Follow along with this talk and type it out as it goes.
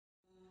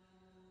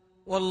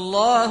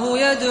والله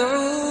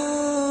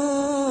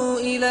يدعو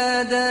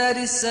إلى دار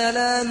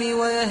السلام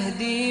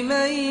ويهدي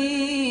من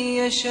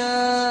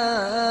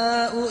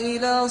يشاء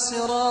إلى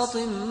صراط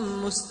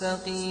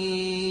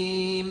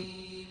مستقيم.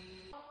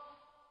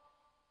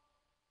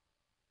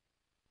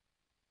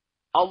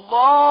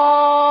 الله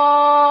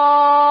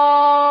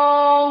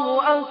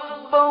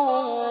أكبر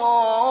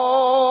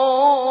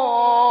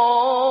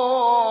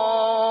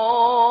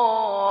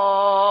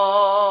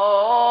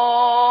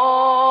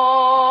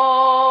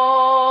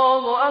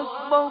الله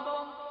أكبر.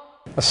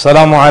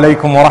 السلام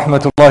عليكم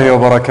ورحمة الله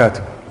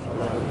وبركاته.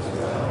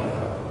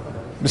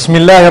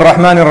 Bismillah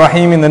ar-Rahman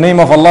ar-Rahim. In the name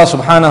of Allah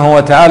subhanahu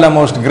wa ta'ala,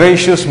 most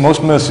gracious,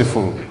 most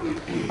merciful.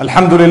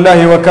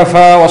 Alhamdulillahi wa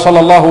kafa wa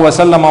sallallahu wa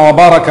sallama wa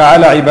baraka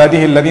ala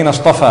ibadihi alladhina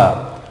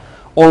astafa.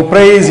 All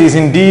praise is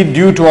indeed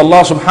due to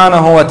Allah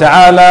subhanahu wa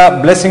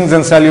ta'ala. Blessings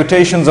and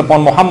salutations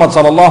upon Muhammad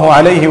sallallahu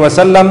alayhi wa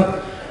sallam.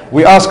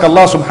 We ask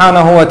Allah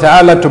subhanahu wa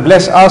ta'ala to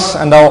bless us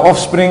and our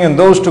offspring and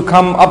those to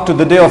come up to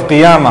the day of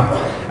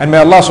Qiyamah. And may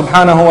Allah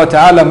subhanahu wa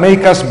ta'ala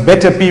make us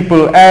better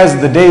people as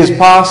the days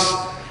pass.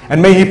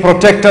 And may He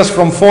protect us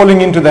from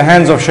falling into the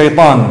hands of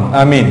shaitan.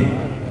 Ameen.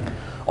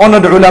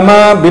 Honored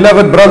ulama,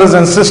 beloved brothers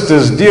and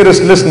sisters,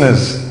 dearest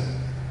listeners,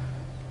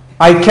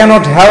 I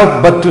cannot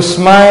help but to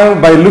smile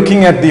by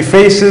looking at the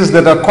faces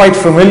that are quite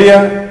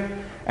familiar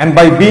and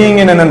by being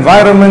in an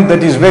environment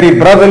that is very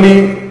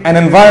brotherly, an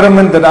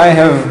environment that I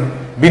have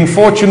been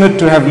fortunate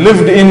to have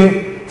lived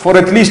in for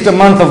at least a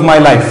month of my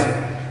life.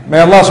 May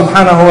Allah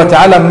subhanahu wa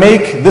ta'ala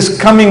make this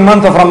coming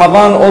month of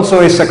Ramadan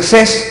also a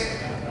success,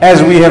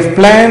 as we have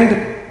planned,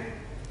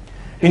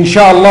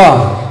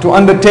 inshallah, to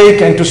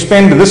undertake and to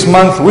spend this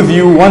month with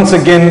you once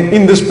again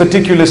in this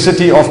particular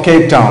city of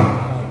Cape Town.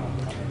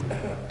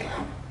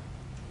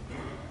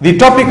 The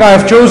topic I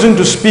have chosen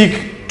to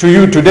speak to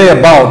you today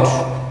about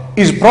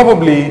is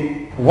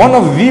probably one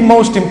of the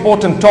most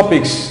important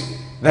topics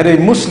that a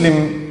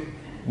Muslim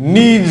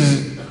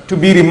needs to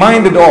be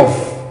reminded of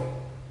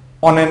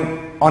on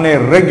a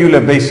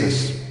regular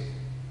basis.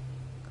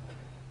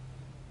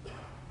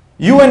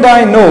 You and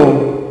I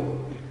know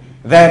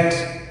that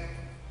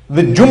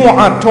the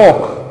Jumu'ah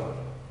talk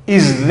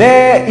is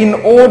there in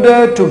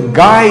order to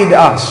guide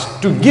us,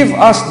 to give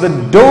us the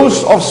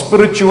dose of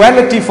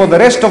spirituality for the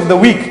rest of the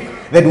week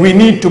that we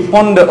need to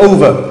ponder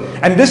over.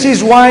 And this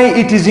is why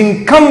it is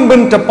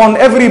incumbent upon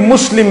every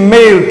Muslim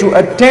male to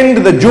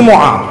attend the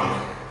Jumu'ah.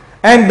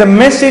 And the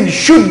message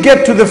should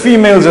get to the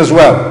females as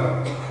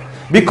well.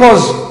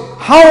 Because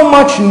how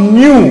much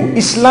new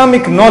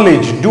Islamic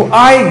knowledge do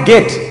I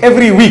get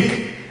every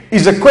week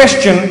is a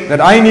question that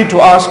I need to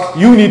ask,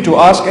 you need to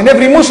ask, and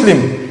every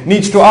Muslim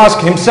needs to ask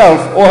himself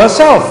or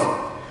herself.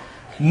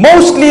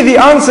 Mostly the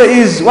answer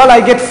is, well,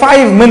 I get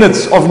 5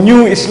 minutes of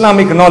new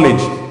Islamic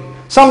knowledge.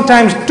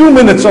 Sometimes 2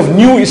 minutes of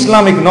new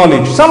Islamic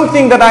knowledge.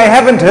 Something that I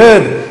haven't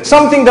heard,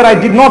 something that I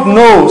did not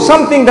know,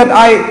 something that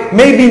I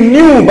maybe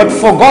knew but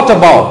forgot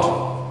about.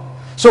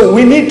 So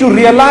we need to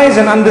realize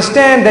and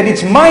understand that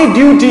it's my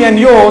duty and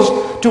yours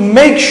to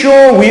make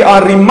sure we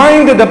are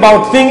reminded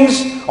about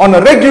things on a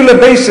regular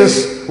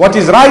basis, what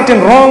is right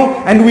and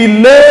wrong, and we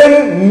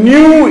learn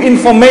new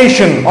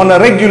information on a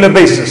regular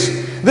basis.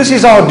 This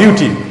is our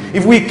duty.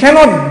 If we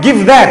cannot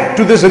give that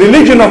to this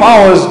religion of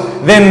ours,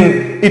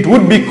 then it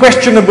would be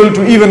questionable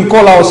to even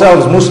call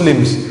ourselves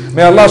Muslims.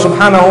 May Allah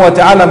subhanahu wa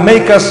ta'ala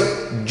make us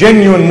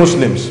genuine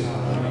Muslims.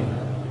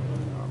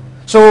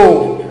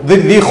 So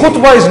the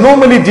khutbah is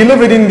normally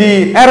delivered in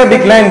the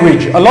Arabic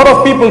language. A lot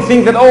of people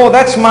think that, oh,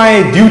 that's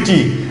my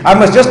duty. I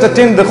must just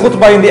attend the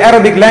khutbah in the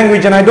Arabic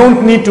language and I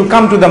don't need to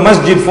come to the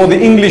masjid for the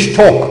English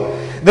talk.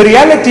 The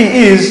reality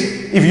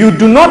is, if you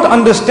do not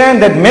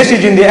understand that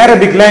message in the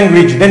Arabic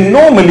language, then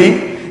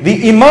normally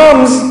the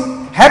Imams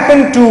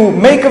happen to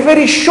make a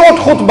very short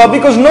khutbah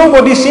because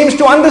nobody seems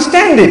to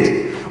understand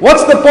it.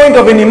 What's the point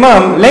of an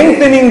Imam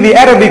lengthening the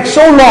Arabic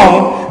so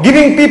long,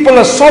 giving people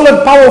a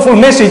solid, powerful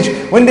message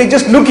when they're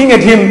just looking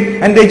at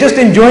him and they're just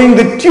enjoying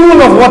the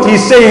tune of what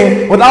he's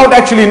saying without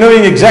actually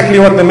knowing exactly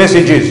what the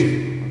message is?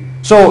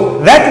 So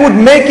that would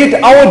make it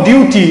our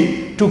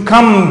duty to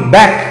come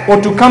back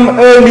or to come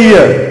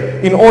earlier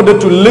in order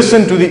to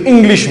listen to the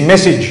English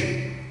message.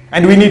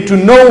 And we need to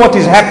know what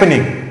is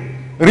happening.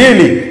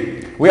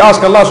 Really, we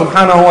ask Allah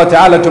subhanahu wa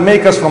ta'ala to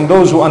make us from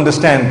those who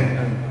understand.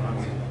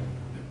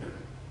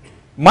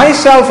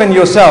 Myself and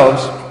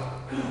yourselves,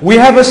 we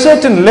have a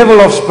certain level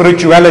of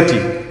spirituality.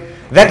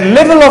 That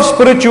level of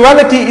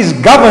spirituality is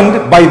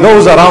governed by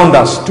those around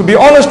us. To be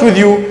honest with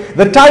you,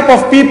 the type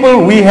of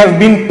people we have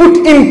been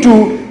put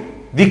into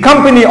the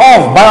company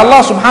of by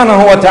Allah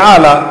subhanahu wa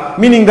ta'ala,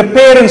 meaning the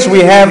parents we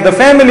have, the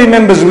family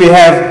members we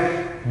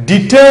have,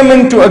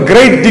 determine to a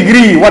great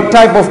degree what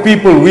type of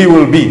people we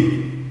will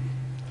be.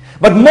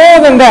 But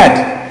more than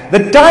that,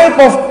 the type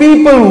of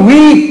people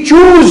we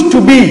choose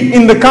to be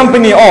in the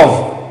company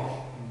of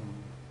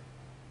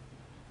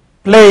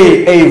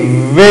play a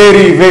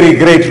very, very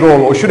great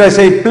role, or should I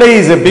say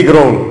plays a big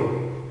role.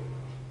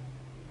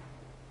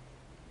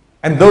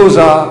 And those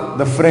are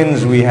the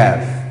friends we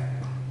have.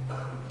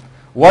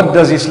 What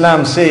does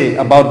Islam say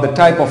about the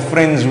type of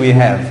friends we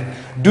have?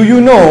 Do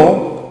you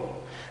know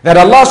that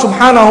Allah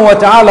subhanahu wa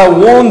ta'ala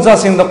warns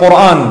us in the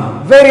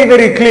Qur'an very,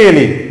 very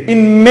clearly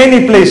in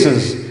many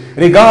places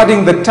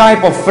regarding the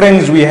type of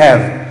friends we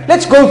have?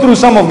 Let's go through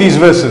some of these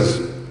verses.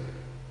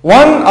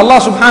 One, Allah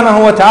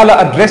subhanahu wa ta'ala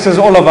addresses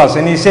all of us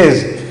and He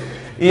says,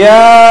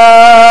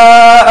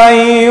 يا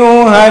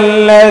أيها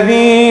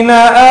الذين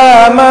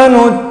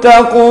آمنوا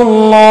اتقوا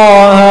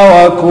الله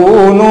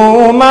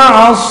وكونوا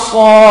مع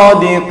الصادقين.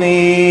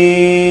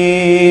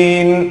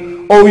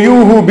 O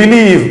you who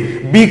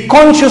believe, be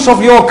conscious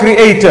of your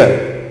Creator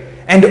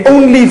and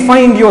only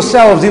find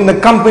yourselves in the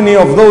company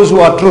of those who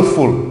are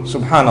truthful.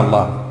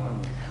 Subhanallah.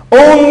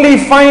 Only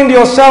find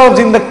yourselves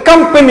in the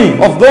company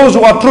of those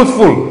who are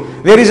truthful.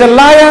 There is a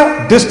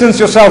liar, distance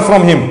yourself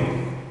from him,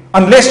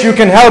 unless you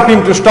can help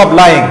him to stop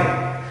lying.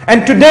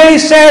 And today,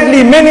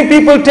 sadly, many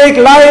people take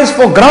lies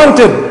for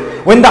granted.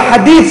 When the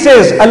hadith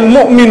says,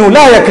 Al-mu'minu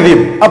la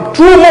yakdhib, a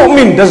true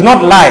mu'min does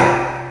not lie.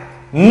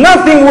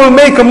 Nothing will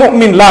make a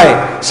mu'min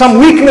lie. Some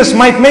weakness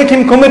might make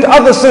him commit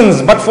other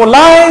sins, but for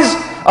lies,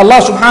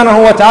 Allah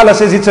subhanahu wa ta'ala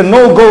says it's a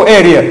no-go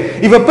area.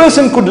 If a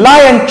person could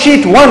lie and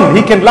cheat one,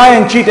 he can lie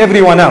and cheat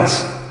everyone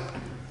else.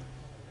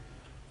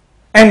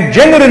 And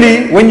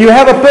generally, when you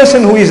have a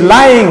person who is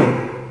lying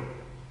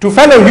to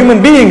fellow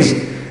human beings,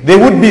 there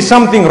would be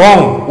something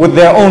wrong with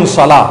their own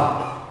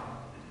salah.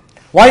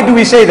 Why do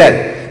we say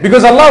that?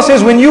 Because Allah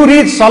says when you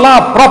read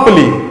salah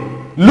properly,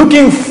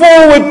 looking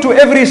forward to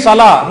every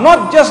salah,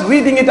 not just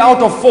reading it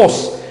out of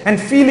force and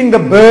feeling the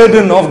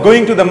burden of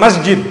going to the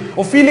masjid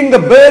or feeling the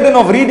burden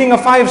of reading a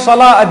 5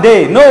 salah a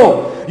day.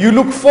 No, you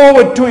look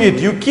forward to it.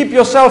 You keep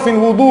yourself in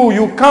wudu.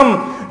 You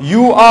come,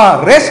 you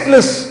are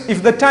restless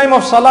if the time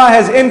of salah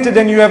has entered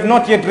and you have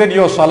not yet read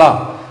your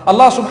salah.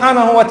 Allah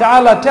subhanahu wa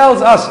ta'ala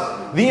tells us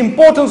the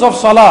importance of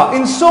salah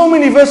in so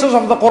many verses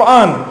of the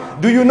Qur'an.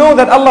 Do you know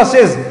that Allah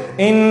says,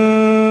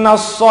 Inna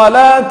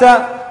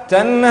as-salata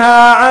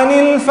tanha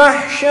 'anil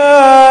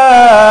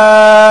fahsha'i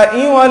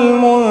wal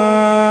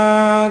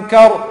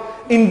munkar.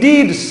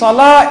 Indeed,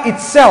 salah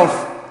itself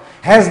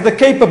has the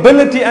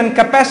capability and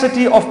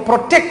capacity of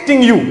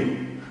protecting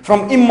you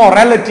from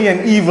immorality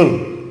and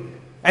evil.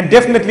 And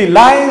definitely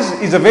lies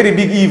is a very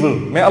big evil.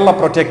 May Allah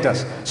protect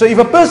us. So if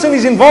a person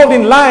is involved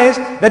in lies,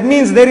 that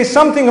means there is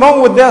something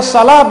wrong with their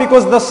salah,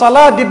 because the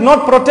salah did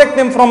not protect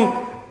them from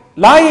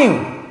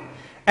lying.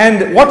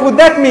 And what would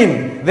that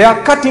mean? They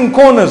are cutting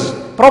corners.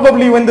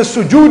 Probably when the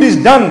sujood is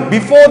done,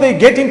 before they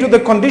get into the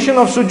condition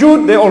of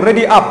sujood, they're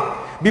already up.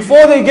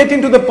 Before they get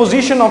into the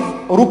position of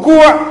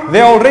ruku',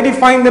 they already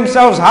find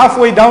themselves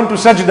halfway down to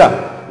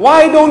sajda.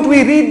 Why don't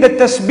we read the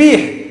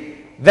tasbih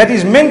that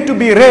is meant to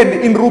be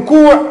read in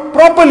ruku'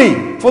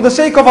 properly for the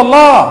sake of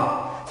Allah?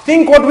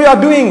 Think what we are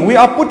doing. We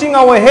are putting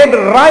our head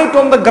right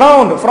on the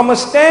ground from a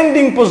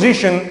standing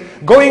position,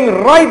 going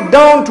right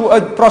down to a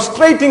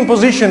prostrating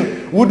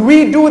position. Would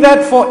we do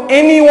that for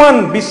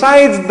anyone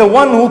besides the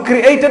one who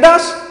created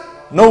us?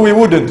 No, we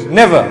wouldn't.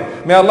 Never.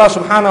 May Allah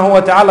subhanahu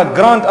wa ta'ala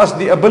grant us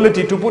the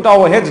ability to put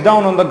our heads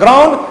down on the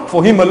ground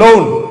for Him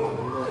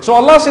alone. So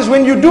Allah says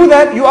when you do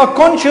that, you are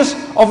conscious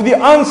of the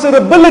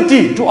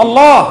answerability to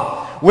Allah.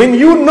 When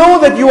you know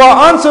that you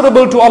are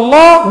answerable to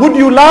Allah, would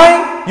you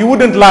lie? You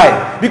wouldn't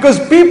lie. Because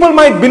people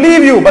might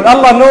believe you, but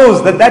Allah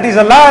knows that that is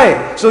a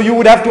lie. So you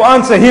would have to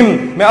answer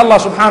Him. May Allah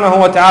subhanahu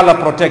wa ta'ala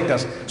protect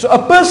us. So a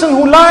person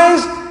who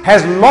lies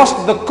has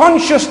lost the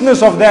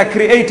consciousness of their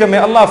Creator. May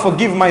Allah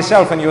forgive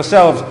myself and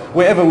yourselves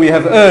wherever we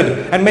have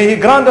erred. And may He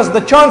grant us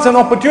the chance and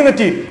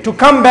opportunity to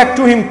come back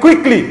to Him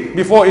quickly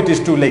before it is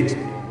too late.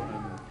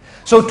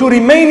 So to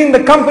remain in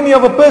the company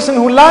of a person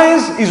who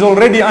lies is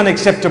already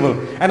unacceptable.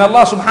 And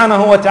Allah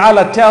subhanahu wa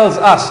ta'ala tells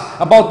us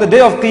about the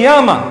day of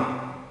Qiyamah.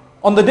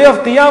 On the day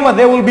of Qiyamah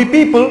there will be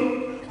people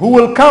who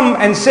will come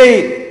and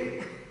say,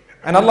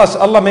 and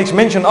Allah makes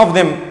mention of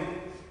them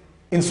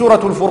in Surah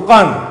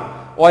Al-Furqan,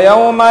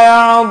 وَيَوْمَ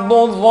يَعَضُّ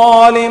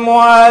الظَّالِمُ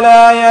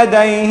عَلَى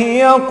يَدَيْهِ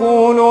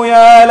يَقُولُ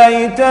يَا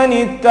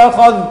لَيْتَنِي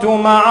اتَّخَذْتُ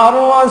مَعَ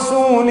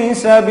الرَّسُولِ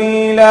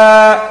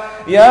سَبِيلًا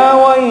يا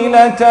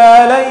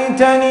ويلتى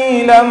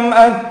ليتني لم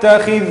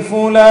أتخذ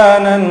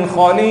فلانا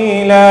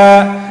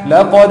خليلا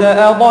لقد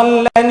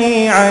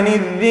أضلني عن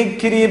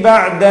الذكر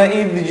بعد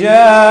إذ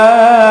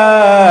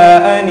جاءني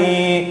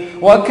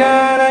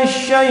وكان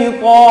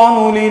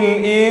الشيطان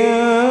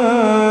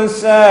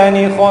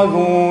للإنسان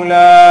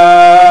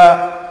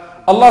خذولا.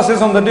 Allah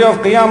says on the day of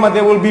Qiyamah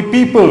there will be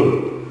people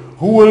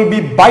who will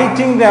be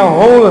biting their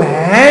whole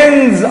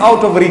hands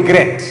out of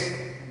regret.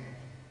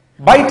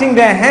 Biting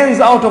their hands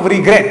out of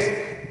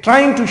regret,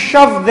 trying to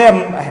shove their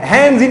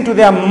hands into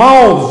their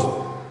mouths,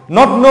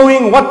 not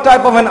knowing what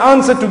type of an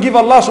answer to give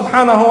Allah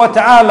subhanahu wa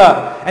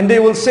ta'ala. And they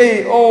will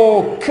say,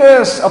 oh,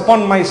 curse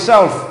upon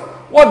myself.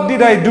 What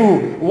did I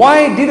do?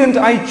 Why didn't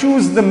I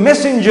choose the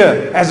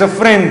messenger as a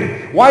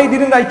friend? Why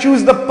didn't I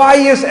choose the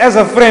pious as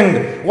a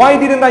friend? Why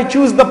didn't I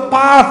choose the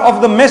path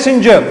of the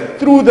messenger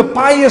through the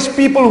pious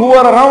people who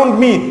are around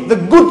me, the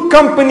good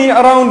company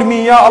around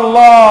me? Ya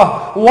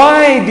Allah,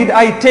 why did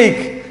I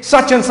take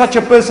such and such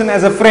a person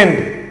as a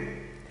friend?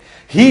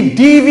 He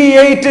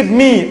deviated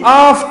me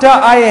after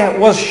I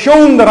was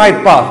shown the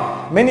right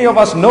path. Many of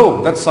us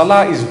know that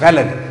salah is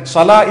valid.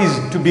 Salah is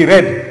to be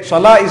read.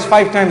 Salah is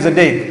 5 times a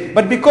day.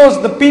 But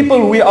because the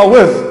people we are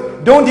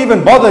with don't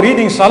even bother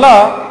reading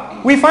salah,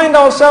 we find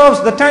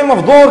ourselves, the time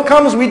of dhuhr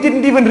comes, we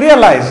didn't even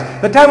realize.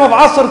 The time of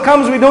asr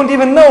comes, we don't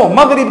even know.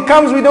 Maghrib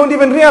comes, we don't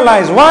even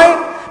realize.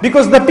 Why?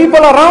 Because the people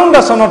around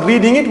us are not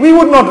reading it, we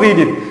would not read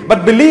it.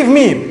 But believe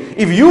me,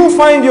 if you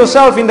find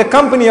yourself in the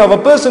company of a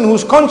person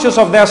who's conscious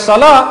of their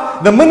salah,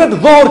 the minute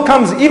dhuhr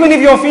comes, even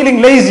if you're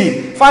feeling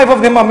lazy, 5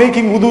 of them are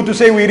making wudu to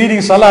say we're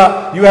reading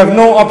salah, you have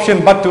no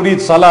option but to read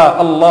salah.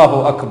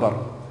 Allahu Akbar.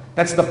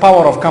 That's the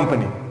power of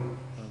company.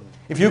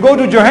 If you go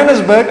to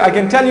Johannesburg, I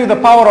can tell you the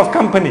power of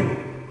company.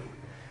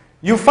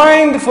 You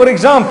find, for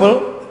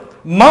example,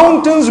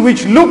 mountains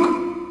which look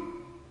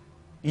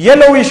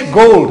yellowish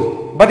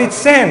gold, but it's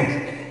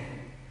sand.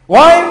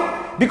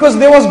 Why? Because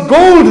there was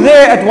gold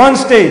there at one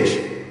stage.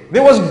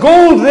 There was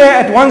gold there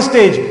at one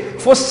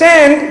stage. For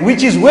sand,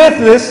 which is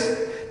worthless,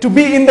 to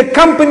be in the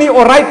company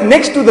or right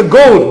next to the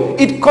gold,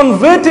 it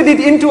converted it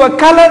into a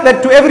color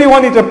that to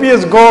everyone it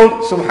appears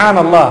gold.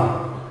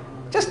 Subhanallah.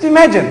 Just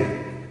imagine.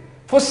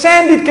 For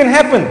sand it can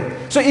happen.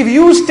 So if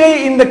you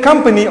stay in the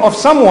company of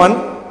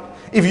someone,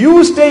 and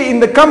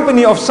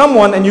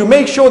you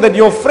make sure that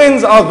your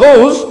friends are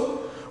those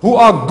who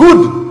are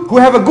good, who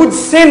have a good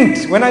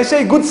scent. When I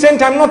say good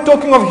scent, I'm not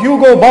talking of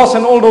Hugo Boss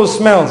and all those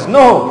smells.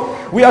 No.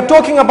 We are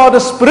talking about a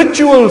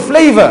spiritual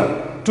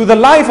flavor to the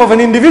life of an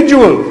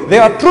individual. They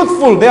are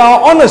truthful, they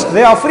are honest,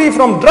 they are free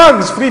from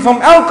drugs, free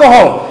from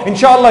alcohol.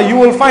 Inshallah, you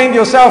will find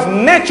yourself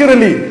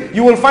naturally,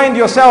 you will find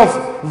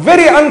yourself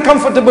very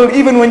uncomfortable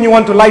even when you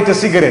want to light a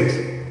cigarette.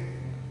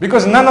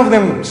 Because none of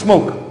them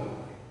smoke.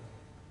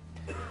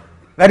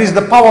 That is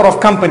the power of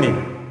company.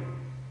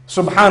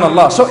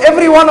 Subhanallah. So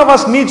every one of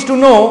us needs to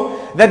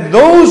know that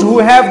those who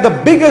have the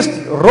biggest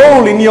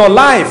role in your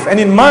life and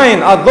in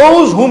mine are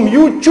those whom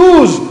you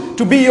choose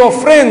to be your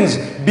friends.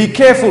 Be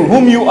careful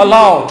whom you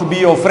allow to be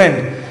your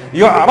friend.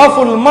 يُعْرَفُ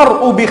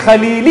الْمَرْءُ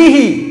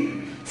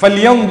بِخَلِيلِهِ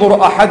فَلْيَنْظُرْ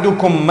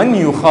أَحَدُكُمْ مَنْ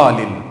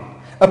يُخَالِلُ.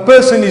 A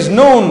person is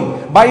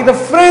known by the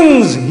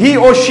friends he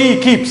or she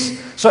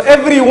keeps. So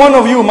every one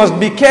of you must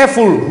be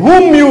careful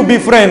whom you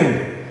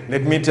befriend.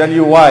 Let me tell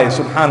you why,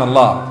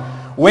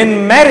 subhanallah.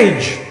 When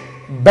marriage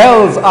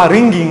bells are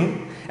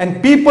ringing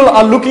and people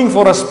are looking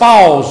for a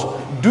spouse,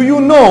 do you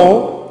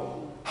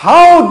know,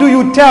 how do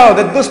you tell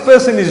that this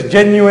person is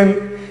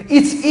genuine?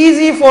 It's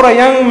easy for a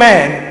young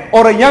man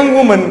or a young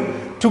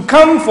woman to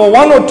come for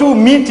 1 or 2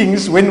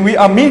 meetings when we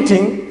are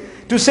meeting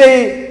to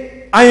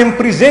say, I am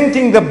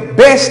presenting the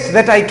best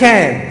that I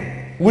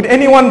can. Would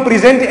anyone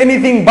present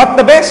anything but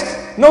the best?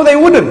 No, they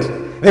wouldn't.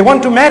 They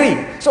want to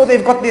marry. So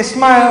they've got their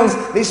smiles,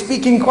 they're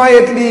speaking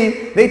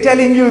quietly, they're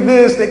telling you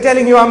this, they're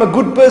telling you I'm a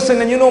good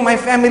person and you know my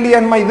family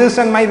and my this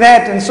and my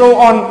that and so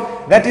on.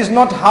 That is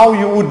not how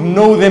you would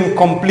know them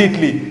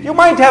completely. You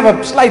might have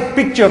a slight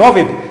picture of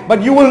it,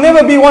 but you will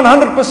never be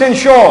 100%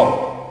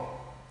 sure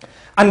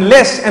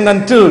unless and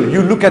until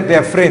you look at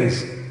their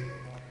friends.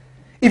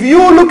 If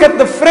you look at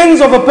the friends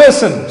of a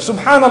person,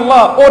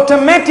 subhanallah,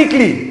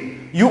 automatically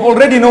you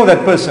already know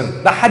that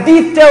person. The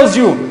hadith tells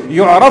you,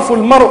 يُعْرَفُ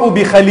الْمَرْءُ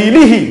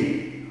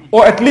بِخَلِيلِهِ,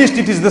 or at least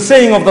it is the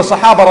saying of the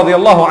Sahaba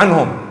radiallahu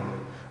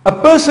anhum. A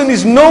person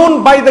is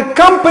known by the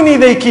company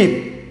they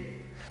keep.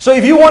 So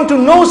if you want to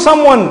know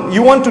someone,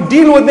 you want to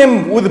deal with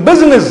them with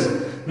business,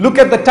 look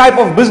at the type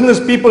of business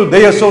people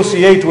they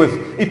associate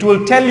with. It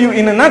will tell you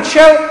in a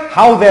nutshell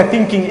how their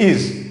thinking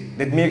is.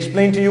 Let me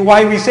explain to you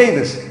why we say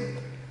this.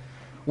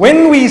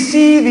 When we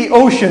see the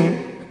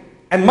ocean,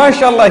 and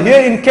mashallah here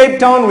in Cape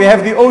Town we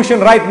have the ocean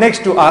right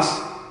next to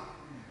us.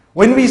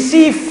 When we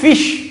see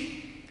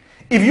fish,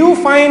 if you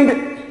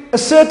find a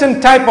certain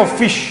type of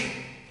fish,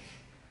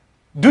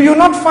 do you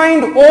not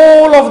find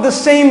all of the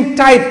same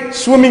type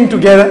swimming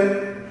together?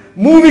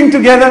 Moving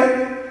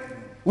together?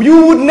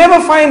 You would never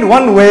find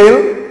one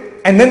whale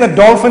and then a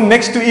dolphin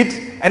next to it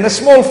and a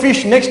small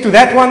fish next to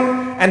that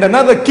one and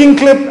another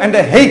kingklip and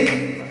a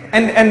hake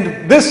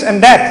and this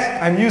and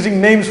that. I'm using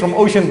names from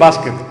Ocean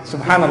Basket.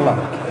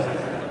 Subhanallah.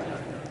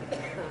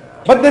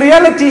 But the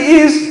reality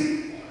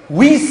is,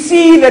 we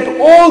see that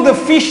all the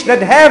fish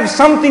that have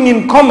something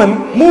in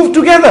common move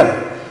together.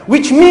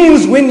 Which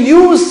means when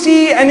you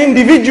see an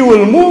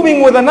individual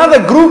moving with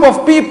another group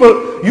of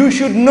people, you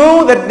should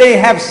know that they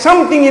have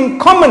something in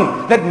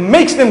common that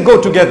makes them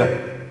go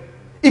together.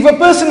 If a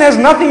person has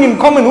nothing in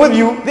common with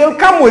you, they'll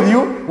come with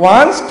you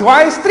once,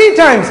 twice, 3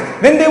 times.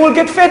 Then they will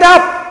get fed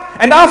up.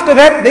 And after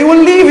that, they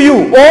will leave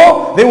you.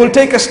 Or they will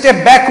take a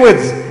step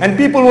backwards. And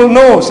people will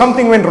know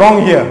something went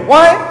wrong here.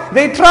 Why?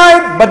 They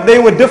tried, but they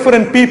were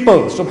different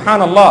people.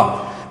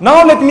 Subhanallah.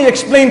 Now let me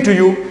explain to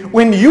you.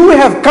 When you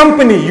have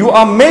company, you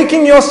are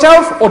making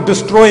yourself or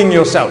destroying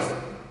yourself.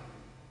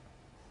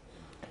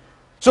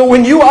 So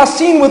when you are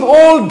seen with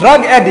all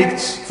drug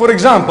addicts, for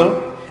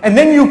example, and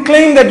then you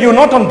claim that you're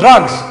not on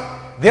drugs,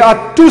 there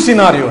are 2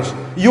 scenarios.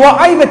 You are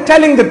either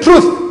telling the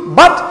truth,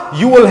 but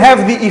you will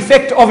have the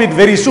effect of it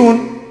very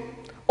soon,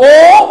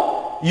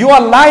 or you are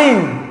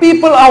lying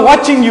People are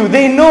watching you.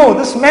 They know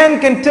this man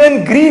can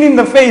turn green in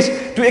the face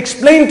to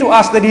explain to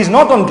us that he's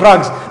not on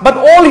drugs, but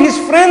all his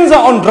friends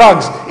are on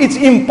drugs. It's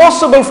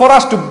impossible for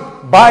us to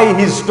buy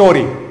his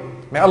story.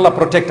 May Allah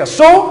protect us.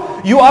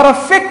 So you are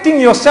affecting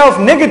yourself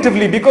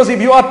negatively, because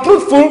if you are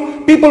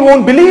truthful, people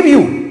won't believe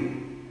you.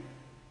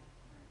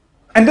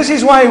 And this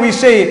is why we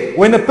say,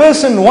 when a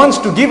person wants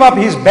to give up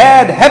his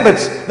bad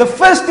habits, the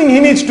first thing he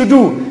needs to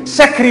do,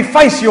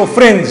 sacrifice your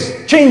friends,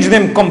 change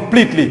them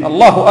completely.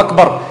 Allahu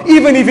Akbar.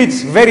 Even if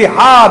it's very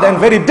hard and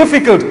very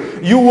difficult,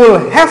 you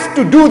will have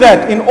to do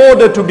that in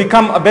order to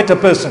become a better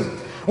person.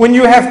 When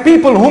you have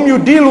people whom you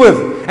deal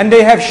with and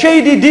they have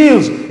shady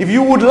deals, if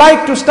you would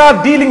like to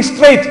start dealing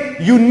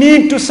straight, you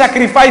need to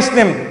sacrifice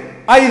them,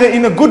 either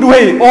in a good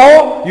way,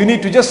 or you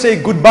need to just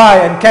say goodbye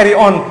and carry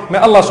on. May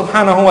Allah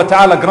subhanahu wa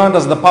ta'ala grant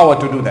us the power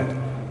to do that.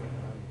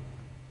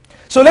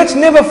 So let's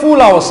never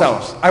fool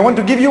ourselves. I want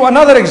to give you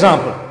another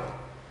example.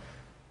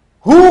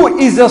 Who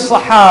is a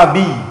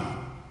Sahabi?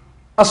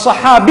 A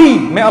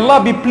Sahabi, may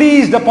Allah be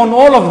pleased upon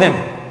all of them,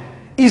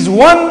 is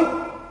one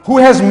who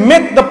has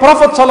met the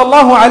Prophet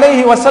sallallahu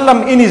alaihi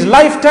wasallam in his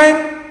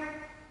lifetime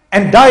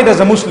and died as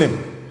a Muslim.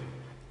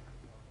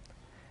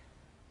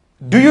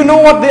 Do you know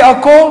what they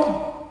are called?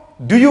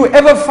 Do you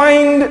ever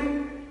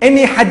find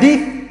any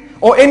hadith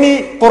or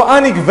any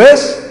Qur'anic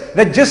verse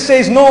that just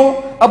says,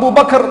 no, Abu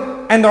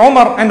Bakr and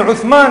Umar and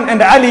Uthman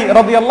and Ali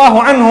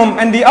radiallahu anhum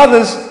and the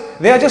others,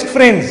 they are just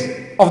friends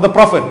of the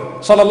Prophet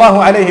sallallahu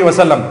alaihi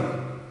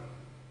wasallam?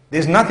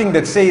 There's nothing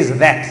that says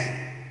that.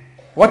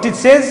 What it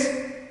says,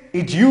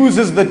 it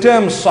uses the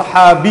term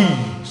Sahabi.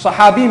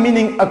 Sahabi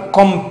meaning a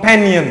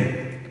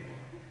companion.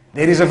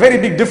 There is a very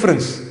big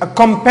difference. A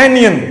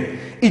companion.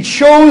 It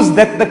shows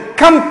that the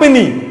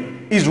company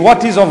is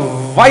what is of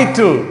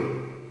vital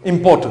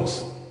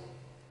importance.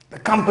 The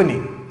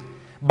company.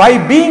 By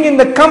being in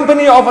the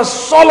company of a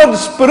solid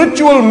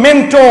spiritual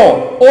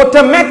mentor,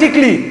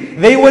 automatically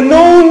they were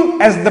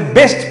known as the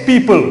best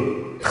people.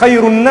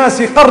 خَيْرُ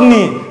النَّاسِ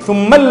قَرْنِي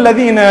ثُمَّ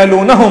الَّذِينَ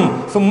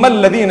يَلُونَهُمْ ثُمَّ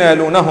الَّذِينَ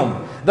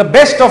يَلُونَهُمْ. The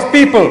best of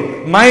people,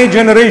 my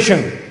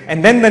generation,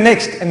 and then the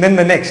next, and then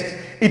the next.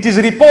 It is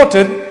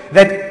reported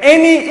that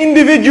any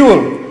individual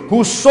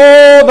who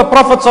saw the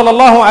Prophet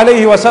sallallahu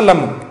alaihi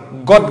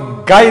wasallam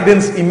got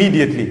guidance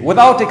immediately,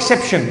 without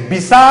exception,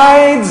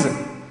 besides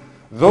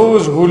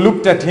those who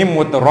looked at him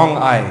with the wrong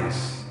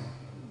eyes.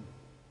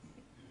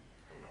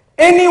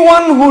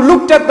 Anyone who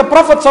looked at the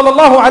Prophet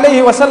sallallahu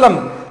alaihi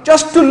wasallam,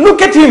 just to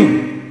look at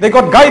him, they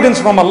got guidance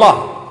from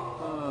Allah.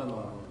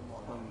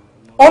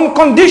 On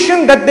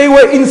condition that they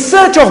were in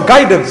search of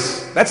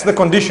guidance. That's the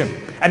condition.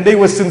 And they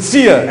were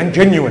sincere and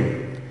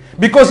genuine.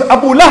 Because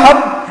Abu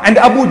Lahab and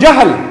Abu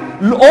Jahl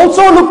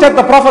also looked at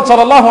the Prophet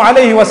sallallahu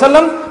alaihi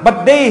wasallam,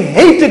 but they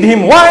hated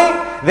him.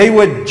 Why? They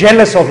were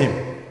jealous of him.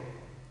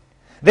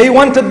 They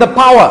wanted the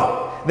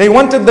power. They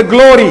wanted the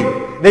glory.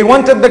 They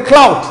wanted the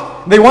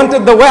clout. They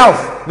wanted the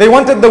wealth. They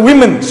wanted the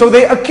women. So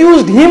they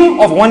accused him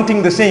of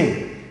wanting the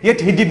same. Yet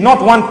he did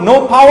not want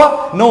no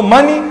power, no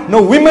money,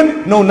 no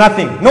women, no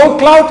nothing, no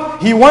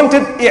clout. He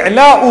wanted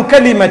i'la'u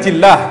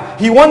kalimatillah.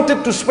 He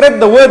wanted to spread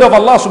the word of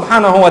Allah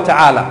subhanahu wa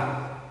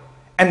ta'ala.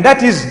 And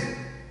that is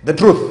the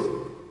truth.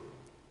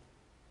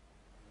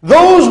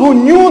 Those who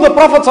knew the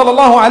Prophet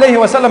sallallahu alaihi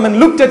wasallam and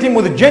looked at him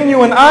with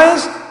genuine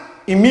eyes,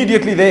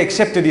 immediately they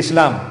accepted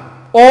Islam.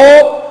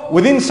 Or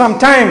within some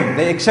time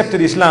they accepted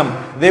Islam.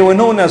 They were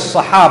known as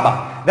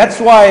Sahaba.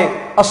 That's why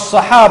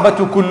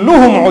as-sahabatu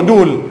kulluhum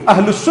udul.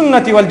 Ahlus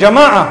sunnati wal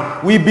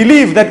jama'ah. We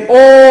believe that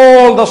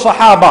all the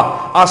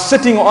Sahaba are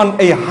sitting on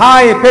a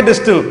high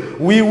pedestal.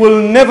 We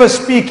will never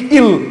speak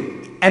ill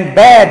and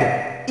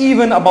bad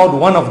even about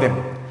one of them.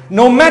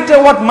 No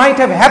matter what might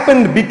have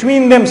happened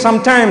between them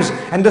sometimes,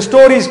 and the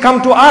stories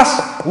come to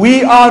us,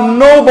 we are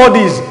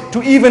nobodies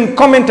to even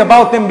comment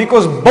about them,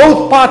 because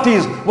both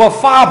parties were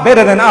far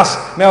better than us.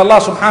 May Allah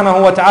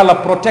subhanahu wa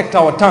ta'ala protect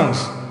our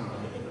tongues.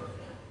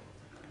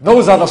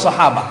 Those are the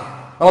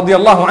Sahaba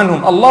radiallahu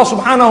anhum. Allah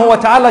subhanahu wa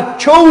ta'ala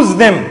chose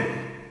them.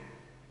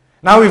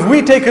 Now if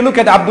we take a look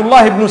at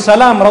Abdullah ibn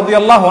Salam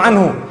radiallahu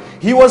anhu,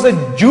 he was a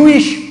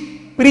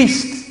Jewish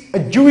priest, a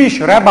Jewish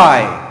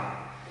rabbi.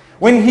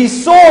 When he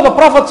saw the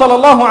Prophet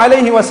sallallahu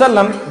alaihi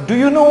wasallam, do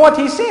you know what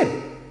he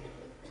said?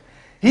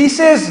 He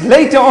says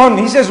later on,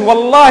 he says,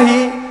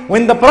 Wallahi,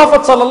 when the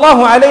Prophet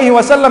sallallahu alaihi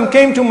wasallam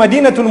came to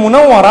Madinatul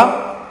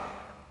Munawwara,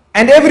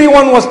 and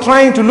everyone was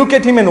trying to look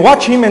at him and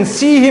watch him and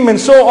see him and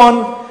so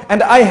on,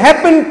 and I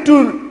happened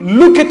to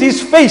look at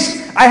his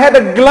face. I had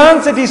a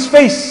glance at his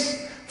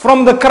face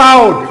from the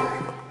crowd.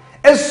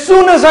 As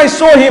soon as I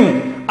saw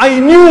him, I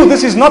knew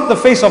this is not the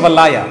face of a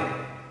liar.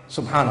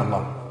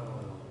 Subhanallah.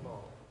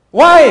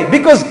 Why?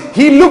 Because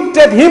he looked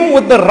at him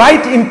with the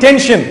right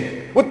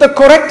intention, with the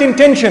correct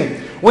intention.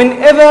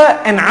 Whenever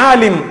an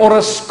alim or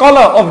a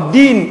scholar of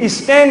deen is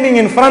standing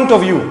in front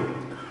of you,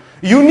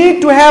 you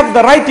need to have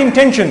the right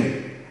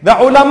intention. The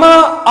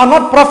ulama are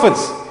not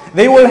prophets.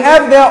 They will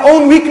have their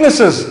own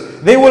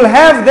weaknesses. They will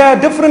have their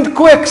different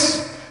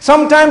quirks.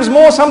 Sometimes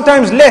more,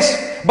 sometimes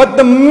less. But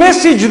the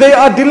message they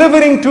are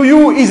delivering to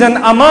you is an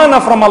amana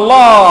from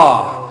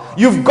Allah.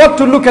 You've got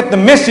to look at the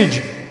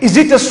message. Is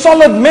it a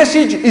solid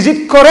message? Is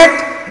it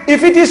correct?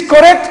 If it is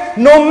correct,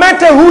 no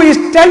matter who is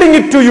telling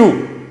it to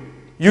you,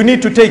 you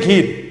need to take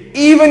heed.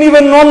 Even if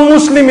a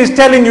non-Muslim is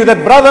telling you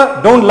that, brother,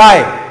 don't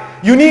lie.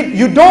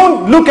 You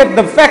don't look at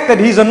the fact that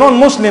he's a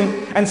non-Muslim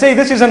and say,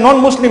 this is a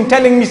non-Muslim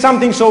telling me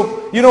something,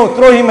 so,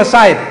 throw him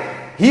aside.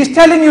 He's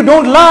telling you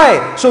don't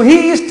lie. So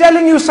he is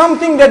telling you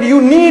something that you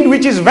need,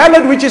 which is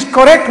valid, which is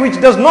correct, which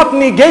does not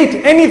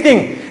negate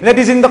anything that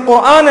is in the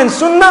Qur'an and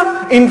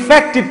Sunnah. In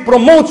fact, it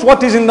promotes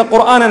what is in the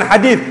Qur'an and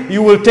Hadith.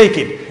 You will take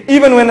it.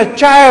 Even when a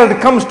child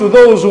comes to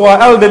those who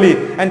are elderly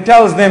and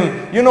tells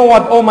them, you know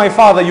what, oh my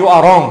father, you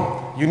are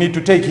wrong. You need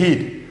to take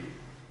heed.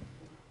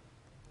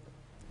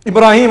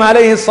 Ibrahim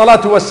alayhi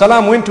salatu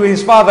wassalam went to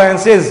his father and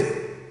says,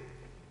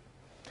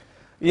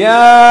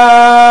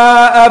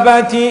 Ya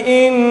abati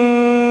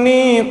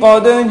inni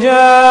qad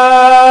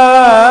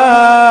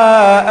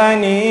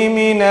ja'ani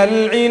min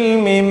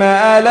al-ilmi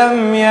ma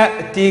lam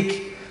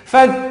ya'tik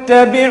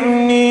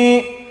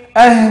fattabi'ni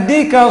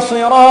ahdika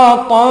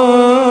siratan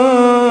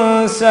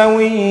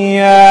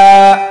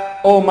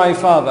sawiyya. Oh my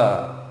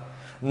father,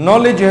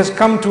 knowledge has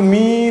come to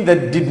me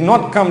that did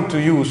not come to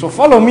you. So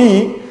follow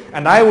me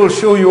and I will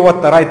show you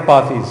what the right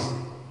path is.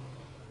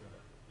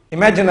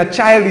 Imagine a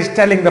child is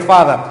telling the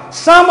father.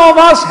 Some of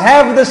us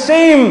have the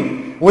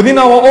same within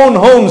our own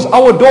homes.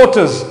 Our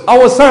daughters,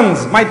 our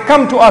sons might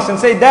come to us and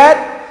say, Dad,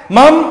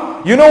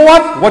 Mom, you know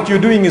what? What you're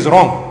doing is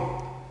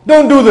wrong.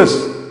 Don't do this.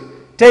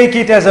 Take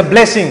it as a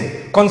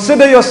blessing.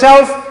 Consider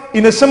yourself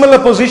in a similar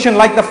position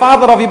like the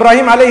father of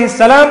Ibrahim alayhi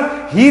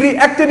salam. He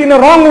reacted in a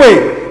wrong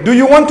way. Do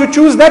you want to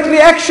choose that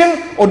reaction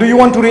or do you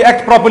want to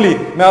react properly?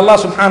 May Allah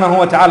subhanahu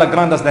wa ta'ala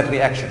grant us that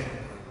reaction.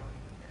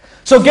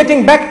 So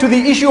getting back to the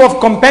issue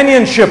of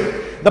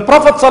companionship, the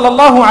Prophet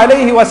sallallahu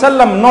alaihi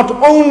wasallam not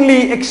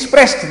only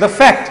expressed the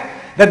fact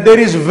that there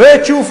is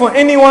virtue for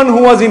anyone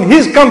who was in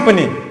his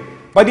company,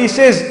 but he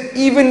says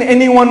even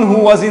anyone who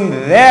was in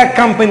their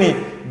company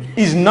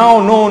is now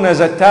known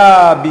as a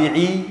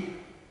tabi'i.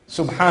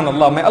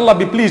 Subhanallah, may Allah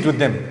be pleased with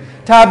them.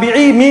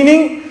 Tabi'i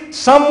meaning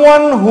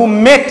someone who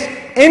met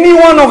any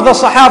one of the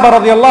Sahaba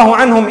radiallahu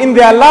anhum in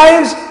their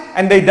lives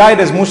and they died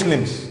as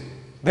Muslims.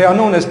 They are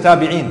known as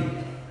tabi'in.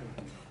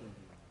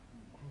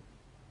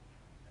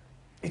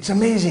 It's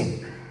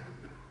amazing.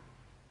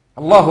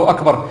 Allahu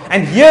Akbar.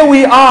 And here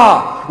we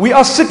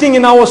are sitting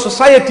in our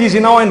societies,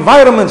 in our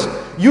environments.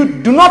 You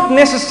do not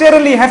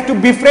necessarily have to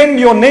befriend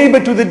your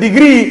neighbor to the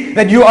degree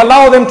that you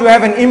allow them to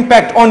have an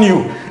impact on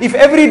you. If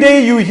every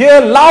day you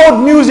hear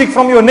loud music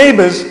from your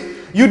neighbors,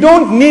 you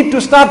don't need to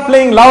start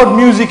playing loud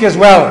music as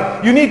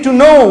well. You need to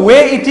know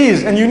where it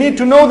is and you need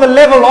to know the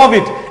level of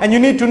it and you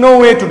need to know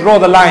where to draw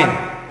the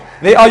line.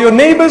 They are your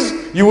neighbors,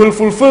 you will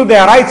fulfill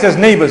their rights as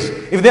neighbors.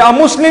 If they are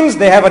Muslims,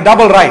 they have a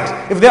double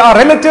right. If they are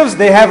relatives,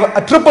 they have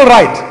a triple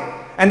right.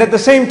 And at the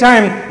same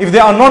time, if they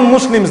are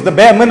non-Muslims, the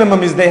bare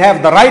minimum is they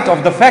have the right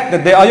of the fact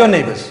that they are your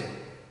neighbors.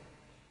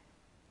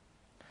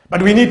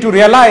 But we need to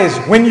realize,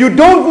 when you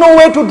don't know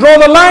where to draw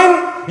the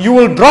line, you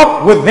will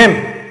drop with them.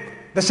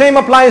 The same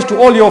applies to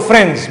all your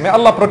friends. May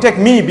Allah protect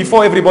me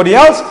before everybody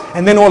else,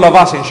 and then all of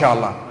us,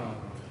 inshallah.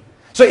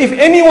 So if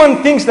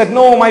anyone thinks that,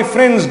 no, my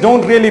friends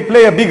don't really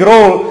play a big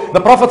role,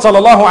 the Prophet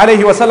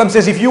ﷺ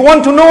says, if you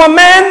want to know a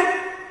man,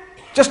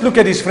 just look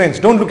at his friends,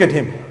 don't look at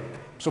him.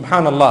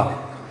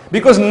 Subhanallah.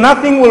 Because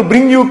nothing will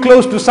bring you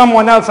close to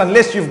someone else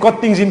unless you've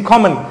got things in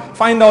common.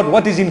 Find out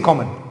what is in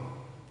common.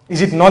 Is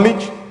it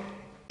knowledge?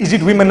 Is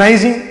it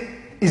womanizing?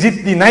 Is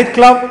it the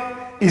nightclub?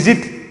 Is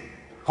it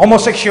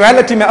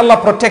homosexuality? May Allah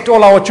protect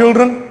all our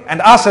children and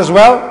us as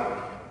well.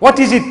 What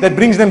is it that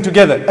brings them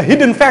together? A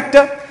hidden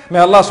factor? May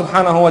Allah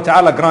subhanahu wa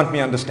ta'ala grant me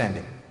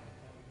understanding.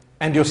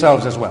 And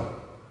yourselves as well.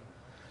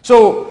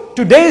 So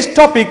today's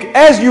topic,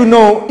 as you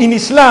know, in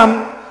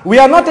Islam, we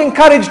are not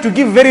encouraged to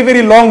give very,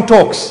 very long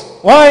talks.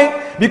 Why?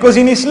 Because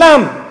in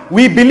Islam,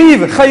 we believe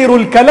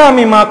khayrul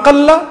kalami ma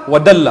qalla wa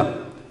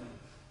dalla.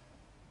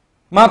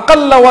 Ma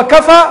qalla wa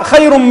kafa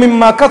khayrun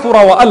mimma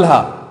kathura wa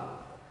alha.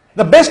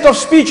 The best of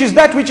speech is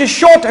that which is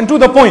short and to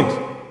the point.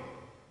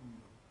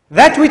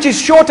 That which is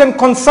short and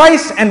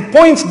concise and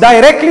points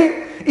directly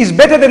is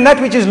better than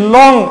that which is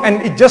long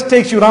and it just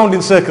takes you round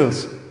in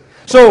circles.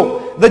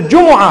 So the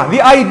Jumu'ah,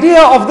 the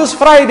idea of this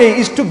Friday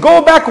is to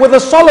go back with a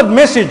solid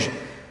message,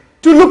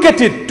 to look at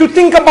it, to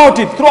think about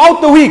it throughout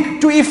the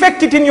week, to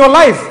effect it in your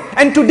life.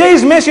 And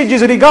today's message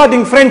is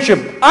regarding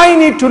friendship. I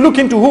need to look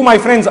into who my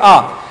friends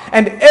are.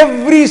 And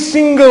every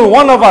single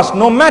one of us,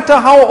 no matter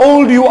how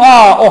old you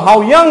are or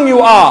how young you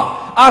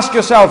are, ask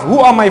yourself, who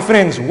are my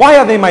friends? Why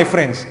are they my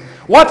friends?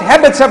 What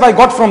habits have I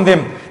got from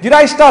them? Did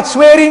I start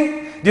swearing?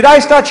 Did I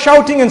start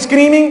shouting and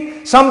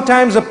screaming?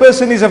 Sometimes a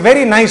person is a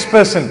very nice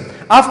person.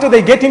 After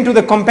they get into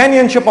the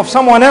companionship of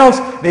someone else,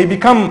 they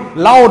become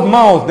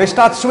loud-mouthed. They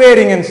start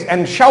swearing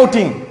and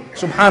shouting.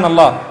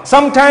 Subhanallah.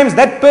 Sometimes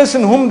that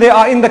person whom they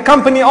are in the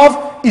company of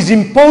is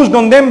imposed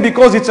on them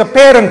because it's a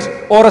parent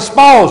or a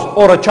spouse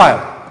or a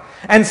child.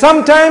 And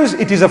sometimes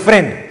it is a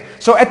friend.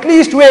 So at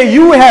least where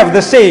you have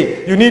the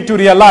say, you need to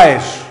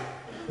realize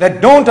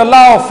that don't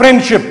allow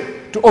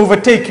friendship to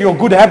overtake your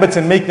good habits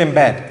and make them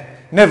bad.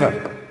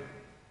 Never.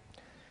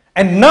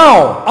 And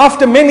now,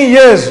 after many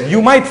years,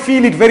 you might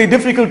feel it very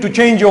difficult to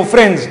change your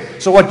friends.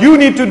 So what you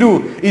need to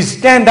do is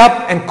stand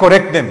up and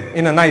correct them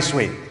in a nice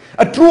way.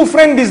 A true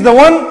friend is the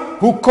one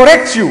who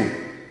corrects you.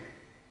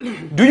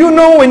 Do you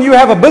know when you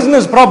have a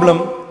business problem,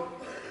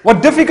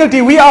 what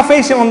difficulty we are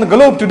facing on the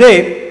globe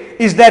today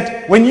is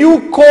that when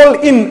you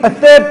call in a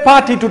third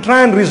party to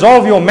try and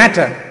resolve your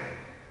matter,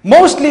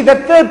 mostly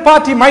that third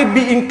party might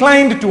be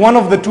inclined to one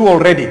of the two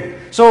already.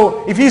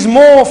 So if he's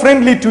more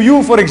friendly to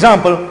you, for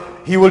example,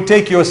 he will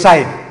take your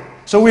side.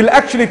 So we'll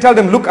actually tell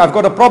them, look, I've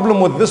got a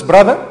problem with this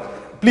brother.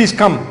 Please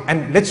come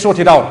and let's sort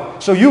it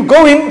out. So you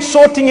go in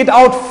sorting it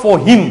out for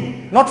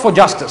him, not for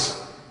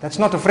justice. That's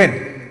not a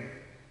friend.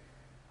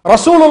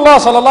 Rasulullah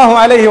sallallahu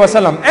alayhi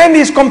wasallam and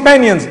his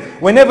companions,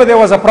 whenever there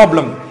was a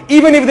problem,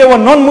 even if there were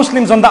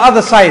non-Muslims on the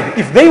other side,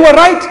 if they were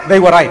right, they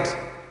were right.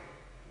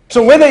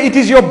 So whether it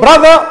is your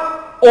brother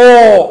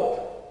or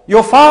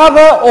your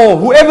father or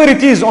whoever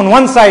it is on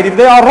one side, if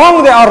they are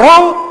wrong, they are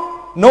wrong,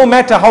 no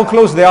matter how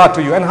close they are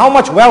to you and how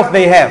much wealth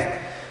they have.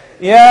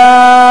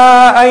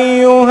 يا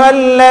أيها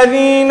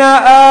الذين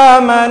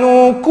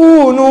آمنوا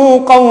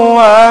كونوا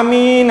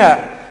قوامين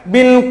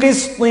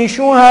بالقسط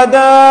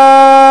شهداء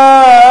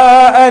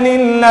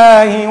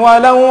لله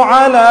ولو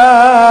على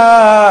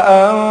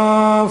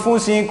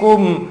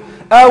أنفسكم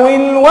أو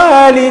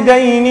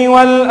الوالدين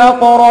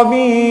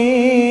والأقربين.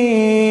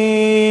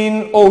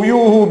 O you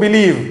who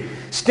believe,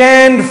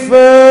 stand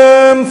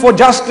firm for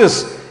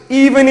justice,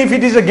 even if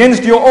it is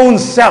against your own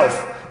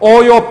self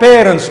or your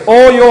parents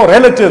or your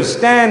relatives.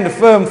 Stand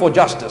firm for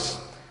justice.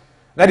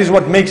 That is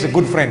what makes a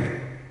good friend.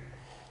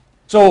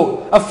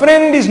 So a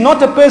friend is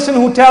not a person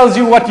who tells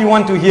you what you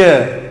want to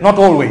hear, not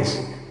always.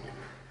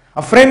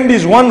 A friend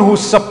is one who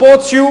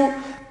supports you,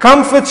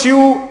 comforts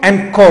you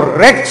and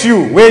corrects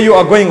you where you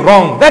are going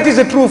wrong. That is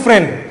a true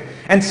friend.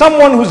 And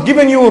someone who's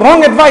given you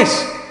wrong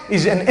advice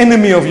is an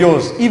enemy of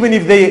yours, even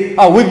if they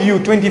are with you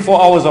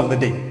 24 hours of the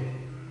day.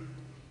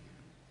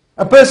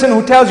 A person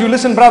who tells you,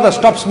 listen brother,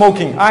 stop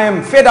smoking. I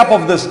am fed up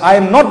of this. I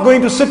am not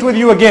going to sit with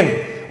you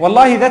again.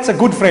 Wallahi, that's a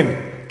good friend.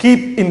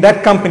 Keep in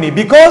that company,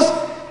 because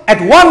at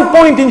one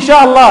point,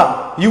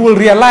 inshallah, you will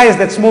realize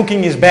that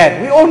smoking is bad.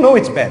 We all know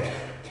it's bad.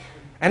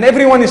 And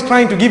everyone is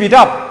trying to give it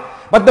up.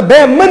 But the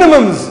bare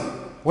minimums,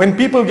 when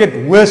people get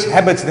worse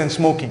habits than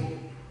smoking,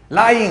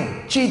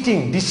 lying,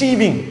 cheating,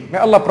 deceiving, may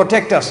Allah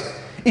protect us.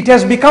 It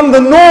has become the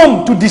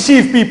norm to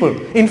deceive people.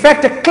 In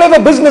fact, a clever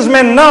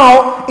businessman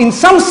now, in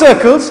some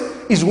circles,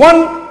 is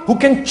one who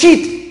can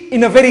cheat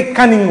in a very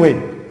cunning way.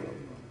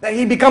 That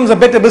he becomes a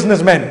better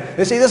businessman.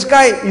 They say this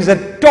guy is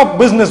a top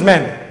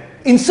businessman.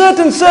 In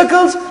certain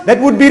circles, that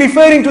would be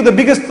referring to the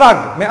biggest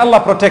thug. May Allah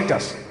protect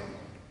us.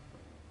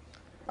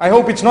 I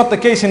hope it's not the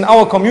case in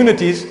our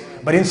communities,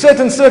 but in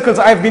certain circles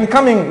I've been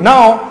coming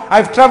now,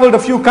 I've traveled a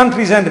few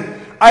countries and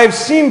I've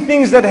seen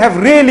things that have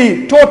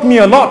really taught me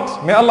a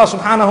lot. May Allah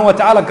subhanahu wa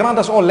ta'ala grant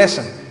us all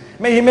lesson.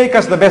 May He make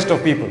us the best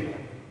of people.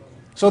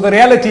 So the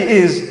reality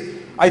is,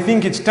 I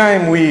think it's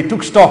time we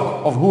took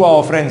stock of who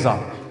our friends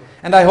are.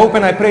 And I hope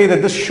and I pray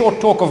that this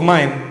short talk of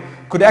mine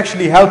could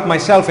actually help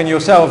myself and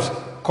yourselves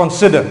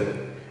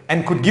consider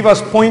and could give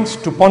us points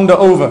to ponder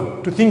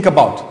over, to think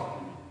about.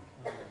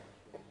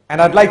 And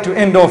I'd like to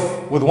end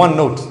off with one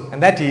note,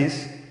 and that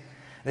is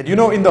that, you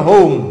know, in the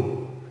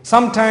home,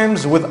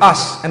 sometimes with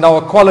us and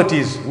our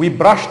qualities, we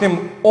brush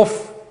them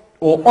off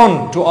or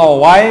on to our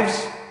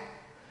wives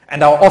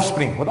and our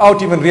offspring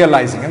without even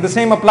realizing. And the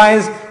same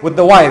applies with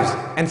the wives.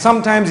 And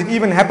sometimes it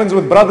even happens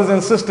with brothers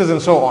and sisters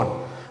and so on.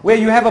 Where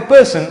you have a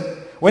person,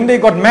 when they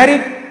got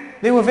married,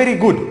 they were very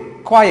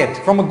good, quiet,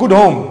 from a good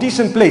home,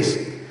 decent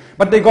place.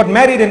 But they got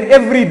married and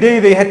every day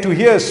they had to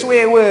hear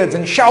swear words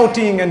and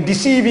shouting and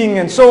deceiving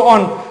and so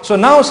on. So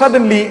now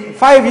suddenly,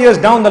 5 years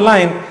down the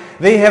line,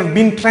 they have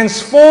been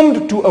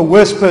transformed to a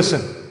worse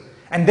person.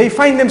 And they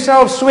find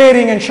themselves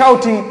swearing and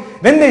shouting.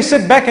 Then they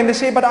sit back and they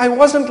say, but I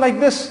wasn't like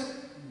this.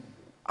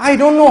 I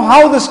don't know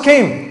how this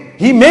came.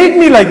 He made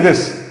me like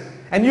this.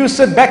 And you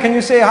sit back and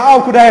you say,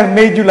 how could I have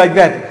made you like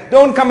that?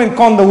 Don't come and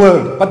con the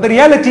world. But the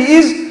reality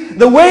is,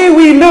 the way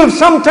we live,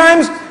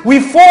 sometimes we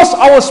force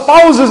our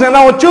spouses and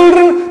our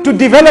children to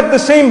develop the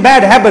same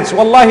bad habits.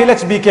 Wallahi,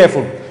 let's be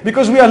careful.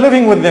 Because we are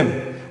living with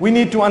them. We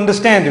need to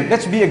understand it.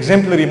 Let's be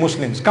exemplary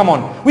Muslims. Come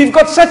on. We've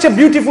got such a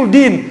beautiful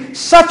deen,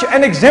 such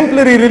an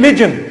exemplary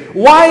religion.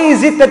 Why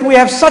is it that we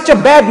have such a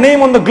bad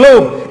name on the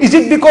globe? Is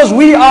it because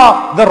we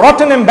are the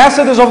rotten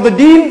ambassadors of the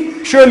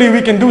deen? Surely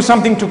we can do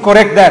something to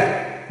correct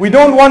that. We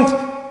don't want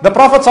the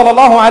Prophet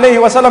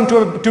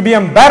ﷺ to be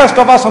embarrassed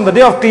of us on the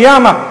day of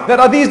Qiyamah. That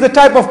are these the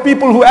type of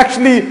people who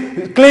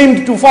actually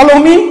claimed to follow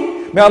me?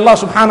 May Allah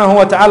subhanahu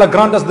wa ta'ala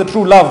grant us the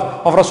true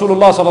love of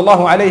Rasulullah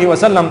sallallahu alayhi wa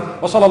sallam.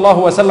 Wa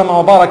sallallahu wa sallam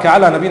wa baraka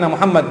ala nabina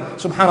Muhammad.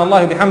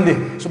 Subhanallah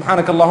bihamdih.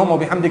 Subhanakallahumma wa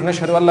bihamdik.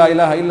 Nashhadu an la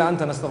ilaha illa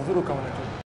anta nastaghfiruka wa natubu.